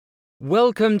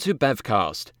Welcome to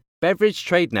Bevcast, Beverage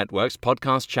Trade Network's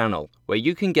podcast channel, where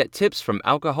you can get tips from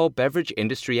alcohol beverage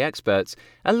industry experts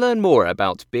and learn more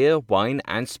about beer, wine,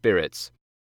 and spirits.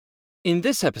 In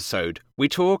this episode, we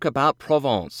talk about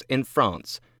Provence in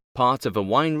France, part of a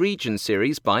wine region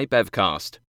series by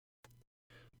Bevcast.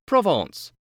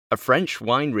 Provence, a French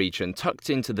wine region tucked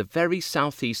into the very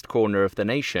southeast corner of the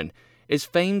nation, is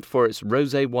famed for its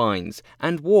rosé wines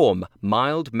and warm,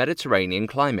 mild Mediterranean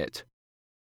climate.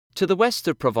 To the west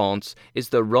of Provence is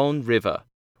the Rhône River,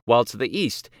 while to the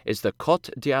east is the Côte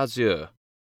d'Azur.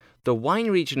 The wine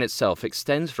region itself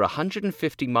extends for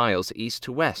 150 miles east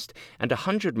to west and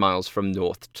 100 miles from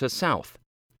north to south.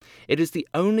 It is the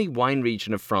only wine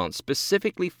region of France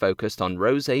specifically focused on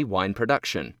rosé wine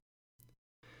production.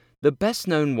 The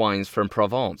best-known wines from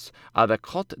Provence are the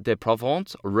Côte de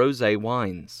Provence rosé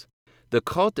wines. The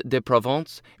Côte de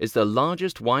Provence is the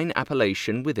largest wine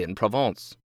appellation within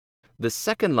Provence. The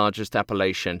second largest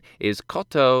appellation is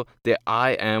Coteaux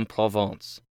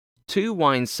d'Aix-en-Provence. Two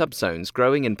wine subzones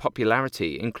growing in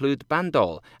popularity include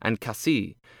Bandol and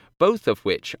Cassis, both of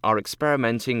which are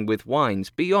experimenting with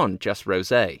wines beyond just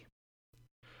rosé.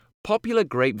 Popular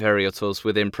grape varietals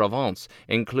within Provence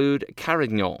include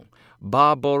Carignan,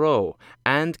 Barbaroux,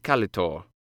 and Calitor.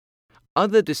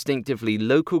 Other distinctively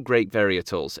local grape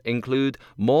varietals include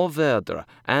Mourvèdre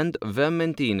and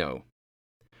Vermentino.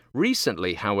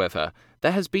 Recently, however,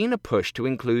 there has been a push to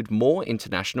include more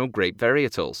international grape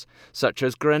varietals, such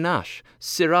as Grenache,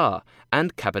 Syrah,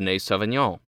 and Cabernet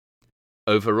Sauvignon.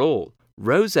 Overall,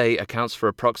 rosé accounts for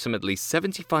approximately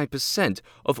 75%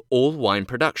 of all wine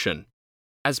production.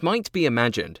 As might be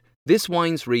imagined, this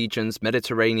wine region's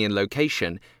Mediterranean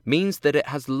location means that it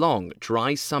has long,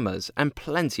 dry summers and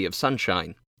plenty of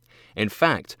sunshine. In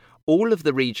fact, all of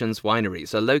the region's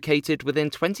wineries are located within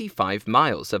 25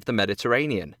 miles of the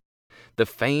Mediterranean. The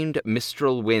famed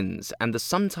mistral winds and the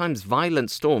sometimes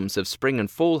violent storms of spring and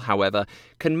fall, however,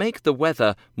 can make the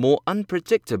weather more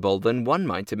unpredictable than one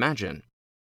might imagine.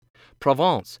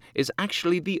 Provence is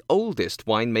actually the oldest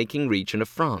winemaking region of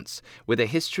France, with a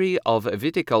history of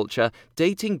viticulture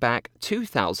dating back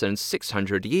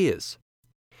 2,600 years.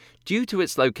 Due to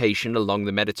its location along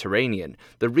the Mediterranean,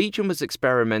 the region was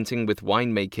experimenting with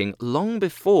winemaking long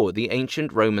before the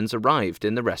ancient Romans arrived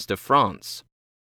in the rest of France.